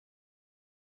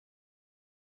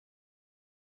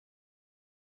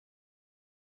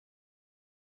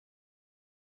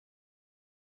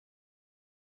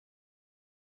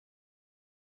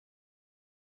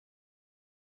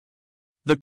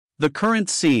The current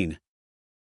scene.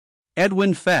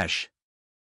 Edwin Fesch.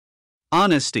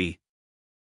 Honesty.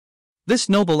 This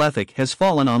noble ethic has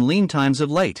fallen on lean times of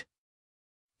late.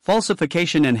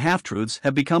 Falsification and half-truths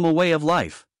have become a way of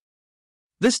life.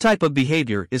 This type of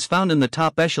behavior is found in the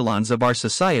top echelons of our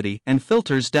society and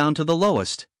filters down to the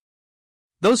lowest.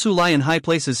 Those who lie in high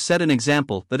places set an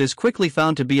example that is quickly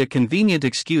found to be a convenient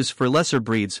excuse for lesser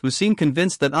breeds who seem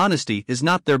convinced that honesty is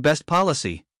not their best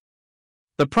policy.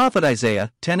 The prophet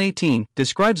Isaiah 10:18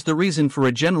 describes the reason for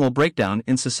a general breakdown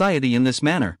in society in this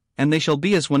manner, and they shall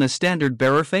be as when a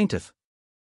standard-bearer fainteth.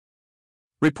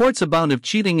 Reports abound of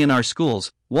cheating in our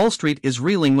schools, Wall Street is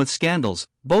reeling with scandals,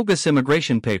 bogus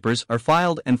immigration papers are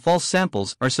filed and false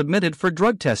samples are submitted for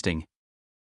drug testing.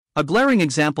 A glaring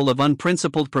example of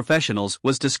unprincipled professionals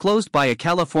was disclosed by a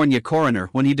California coroner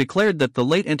when he declared that the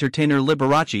late entertainer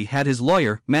Liberace had his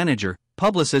lawyer, manager,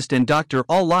 publicist and doctor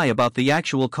all lie about the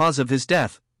actual cause of his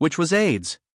death, which was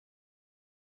AIDS.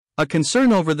 A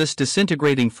concern over this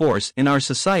disintegrating force in our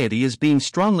society is being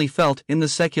strongly felt in the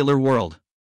secular world.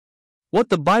 What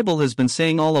the Bible has been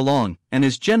saying all along, and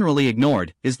is generally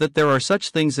ignored, is that there are such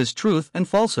things as truth and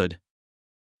falsehood.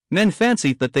 Men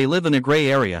fancy that they live in a gray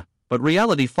area, but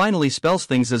reality finally spells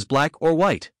things as black or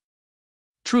white.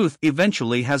 Truth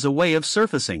eventually has a way of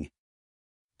surfacing.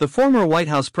 The former White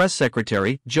House press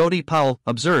secretary, Jody Powell,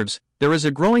 observes, "There is a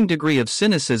growing degree of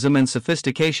cynicism and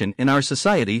sophistication in our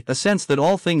society, a sense that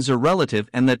all things are relative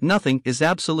and that nothing is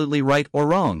absolutely right or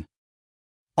wrong.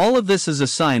 All of this is a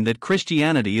sign that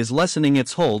Christianity is lessening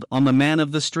its hold on the man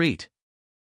of the street."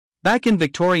 Back in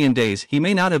Victorian days, he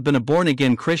may not have been a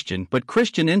born-again Christian, but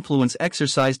Christian influence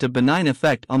exercised a benign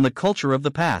effect on the culture of the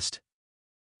past.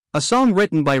 A song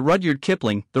written by Rudyard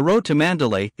Kipling, The Road to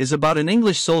Mandalay, is about an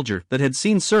English soldier that had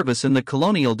seen service in the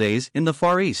colonial days in the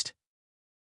Far East.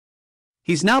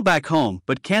 He's now back home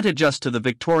but can't adjust to the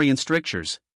Victorian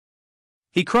strictures.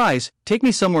 He cries, "Take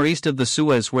me somewhere east of the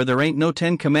Suez where there ain't no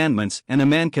 10 commandments and a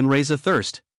man can raise a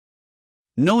thirst."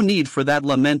 No need for that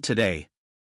lament today.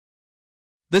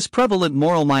 This prevalent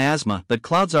moral miasma that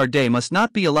clouds our day must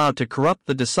not be allowed to corrupt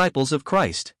the disciples of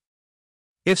Christ.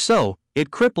 If so, it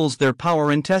cripples their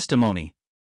power and testimony.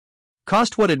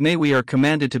 Cost what it may, we are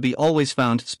commanded to be always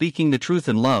found speaking the truth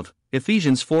in love,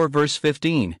 Ephesians 4 verse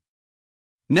 15.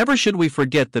 Never should we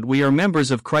forget that we are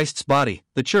members of Christ's body,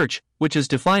 the Church, which is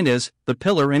defined as the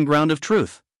pillar and ground of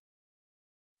truth.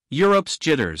 Europe's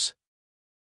jitters.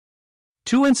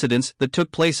 Two incidents that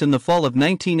took place in the fall of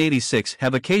 1986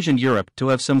 have occasioned Europe to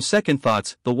have some second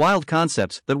thoughts, the wild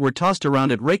concepts that were tossed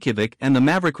around at Reykjavik and the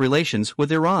maverick relations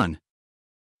with Iran.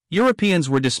 Europeans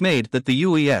were dismayed that the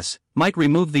US might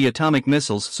remove the atomic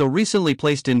missiles so recently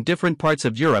placed in different parts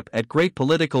of Europe at great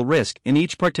political risk in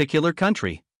each particular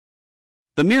country.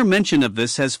 The mere mention of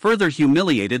this has further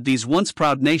humiliated these once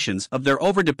proud nations of their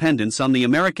overdependence on the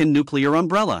American nuclear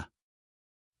umbrella.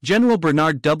 General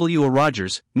Bernard W.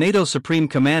 Rogers, NATO Supreme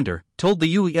Commander, told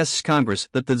the U.S. Congress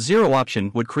that the zero option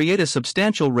would create a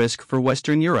substantial risk for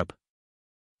Western Europe.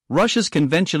 Russia's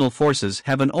conventional forces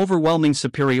have an overwhelming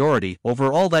superiority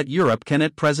over all that Europe can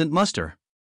at present muster.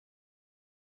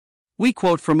 We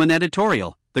quote from an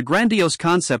editorial, "The grandiose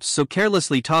concepts so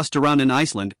carelessly tossed around in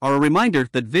Iceland are a reminder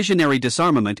that visionary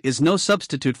disarmament is no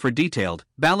substitute for detailed,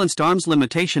 balanced arms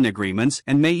limitation agreements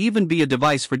and may even be a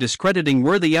device for discrediting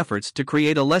worthy efforts to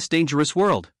create a less dangerous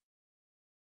world."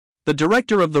 The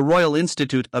director of the Royal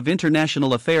Institute of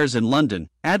International Affairs in London,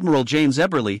 Admiral James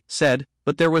Eberly, said,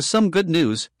 "But there was some good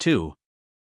news, too.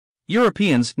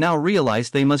 Europeans now realize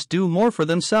they must do more for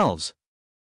themselves.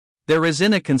 There is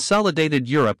in a consolidated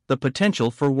Europe the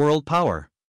potential for world power.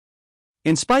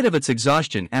 In spite of its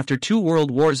exhaustion after 2 world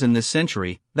wars in this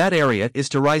century, that area is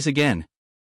to rise again."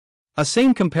 A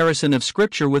sane comparison of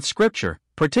Scripture with Scripture,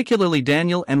 particularly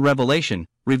Daniel and Revelation,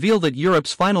 reveal that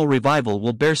Europe's final revival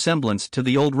will bear semblance to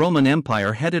the old Roman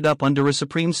Empire headed up under a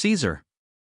supreme Caesar.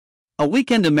 A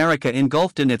weakened America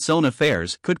engulfed in its own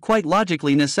affairs could quite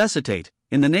logically necessitate,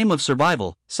 in the name of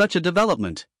survival, such a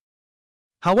development.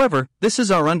 However, this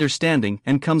is our understanding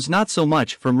and comes not so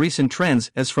much from recent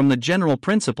trends as from the general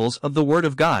principles of the Word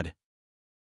of God.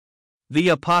 The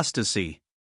apostasy.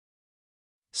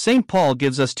 St. Paul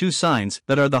gives us 2 signs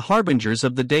that are the harbingers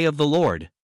of the day of the Lord.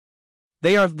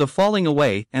 They are the falling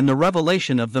away and the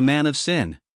revelation of the man of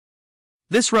sin.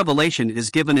 This revelation is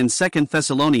given in 2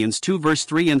 Thessalonians 2 verse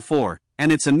 3 and 4,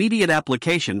 and its immediate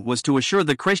application was to assure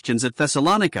the Christians at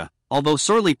Thessalonica, although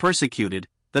sorely persecuted,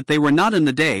 that they were not in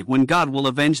the day when God will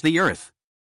avenge the earth.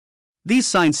 These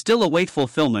signs still await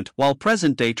fulfillment, while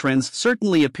present-day trends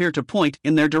certainly appear to point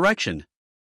in their direction.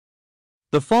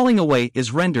 The falling away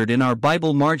is rendered in our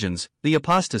Bible margins, the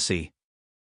apostasy.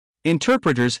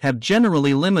 Interpreters have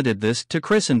generally limited this to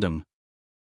Christendom.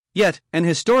 Yet, an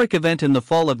historic event in the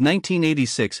fall of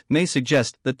 1986 may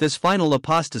suggest that this final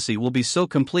apostasy will be so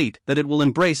complete that it will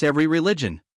embrace every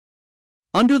religion.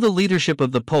 Under the leadership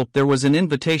of the Pope, there was an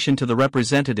invitation to the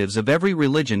representatives of every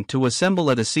religion to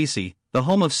assemble at Assisi, the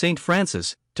home of St.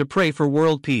 Francis, to pray for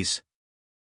world peace.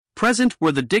 Present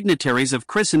were the dignitaries of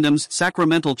Christendom's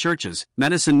sacramental churches,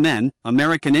 medicine men,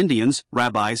 American Indians,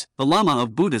 rabbis, the Lama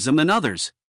of Buddhism, and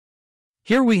others.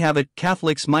 Here we have it: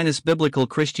 Catholics minus biblical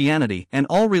Christianity and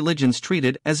all religions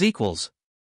treated as equals.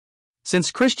 Since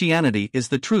Christianity is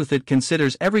the truth, it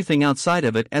considers everything outside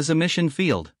of it as a mission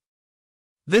field.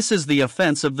 This is the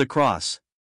offense of the cross.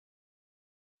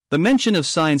 The mention of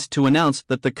signs to announce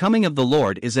that the coming of the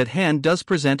Lord is at hand does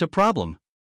present a problem.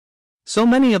 So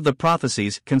many of the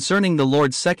prophecies concerning the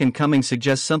Lord's second coming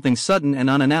suggest something sudden and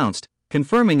unannounced,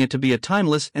 confirming it to be a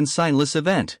timeless and signless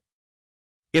event.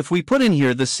 If we put in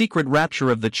here the secret rapture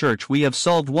of the church, we have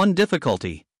solved one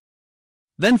difficulty.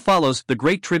 Then follows the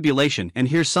Great Tribulation, and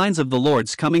here signs of the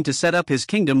Lord's coming to set up his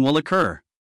kingdom will occur.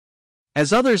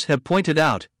 As others have pointed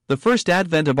out, the first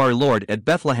advent of our Lord at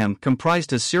Bethlehem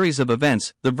comprised a series of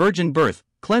events: the virgin birth,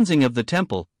 cleansing of the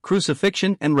temple,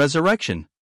 crucifixion, and resurrection.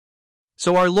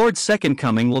 So our Lord's second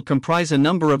coming will comprise a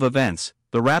number of events: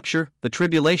 the rapture, the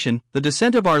tribulation, the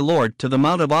descent of our Lord to the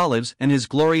Mount of Olives, and his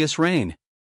glorious reign.